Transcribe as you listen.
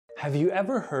Have you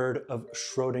ever heard of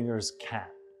Schrödinger's cat?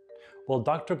 Well,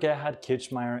 Dr. Gerhard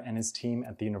Kirchmair and his team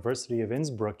at the University of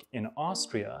Innsbruck in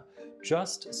Austria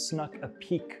just snuck a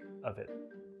peek of it,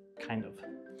 kind of.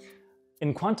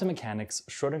 In quantum mechanics,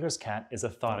 Schrödinger's cat is a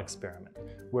thought experiment,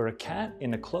 where a cat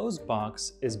in a closed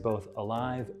box is both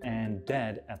alive and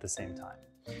dead at the same time.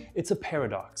 It's a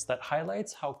paradox that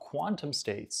highlights how quantum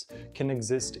states can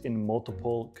exist in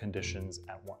multiple conditions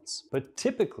at once. But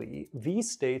typically,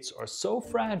 these states are so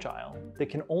fragile they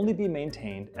can only be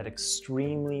maintained at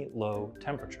extremely low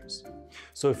temperatures.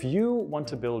 So if you want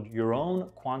to build your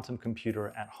own quantum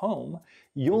computer at home,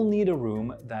 you'll need a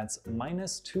room that's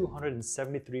minus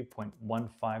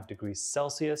 273.15 degrees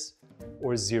Celsius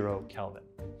or 0 Kelvin.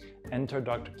 Enter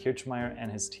Dr. Kirchmair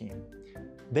and his team.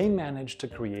 They managed to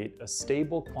create a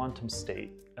stable quantum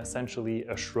state, essentially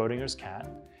a Schrödinger's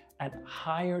cat, at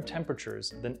higher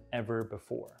temperatures than ever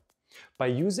before. By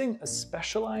using a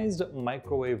specialized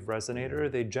microwave resonator,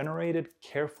 they generated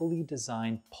carefully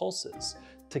designed pulses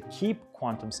to keep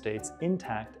quantum states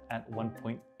intact at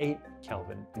 1.8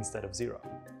 Kelvin instead of 0.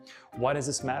 Why does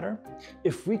this matter?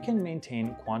 If we can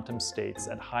maintain quantum states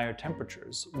at higher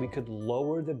temperatures, we could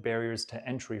lower the barriers to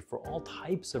entry for all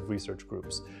types of research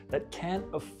groups that can't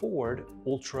afford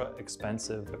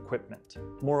ultra-expensive equipment.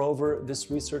 Moreover,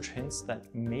 this research hints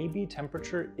that maybe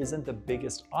temperature isn't the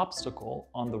biggest obstacle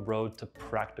on the road to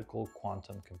practical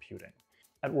quantum computing.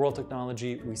 At World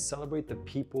Technology, we celebrate the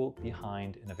people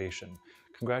behind innovation.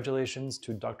 Congratulations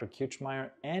to Dr.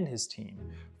 Kirchmair and his team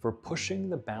for pushing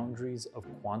the boundaries of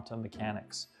quantum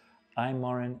mechanics. I'm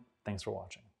Marin, thanks for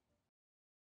watching.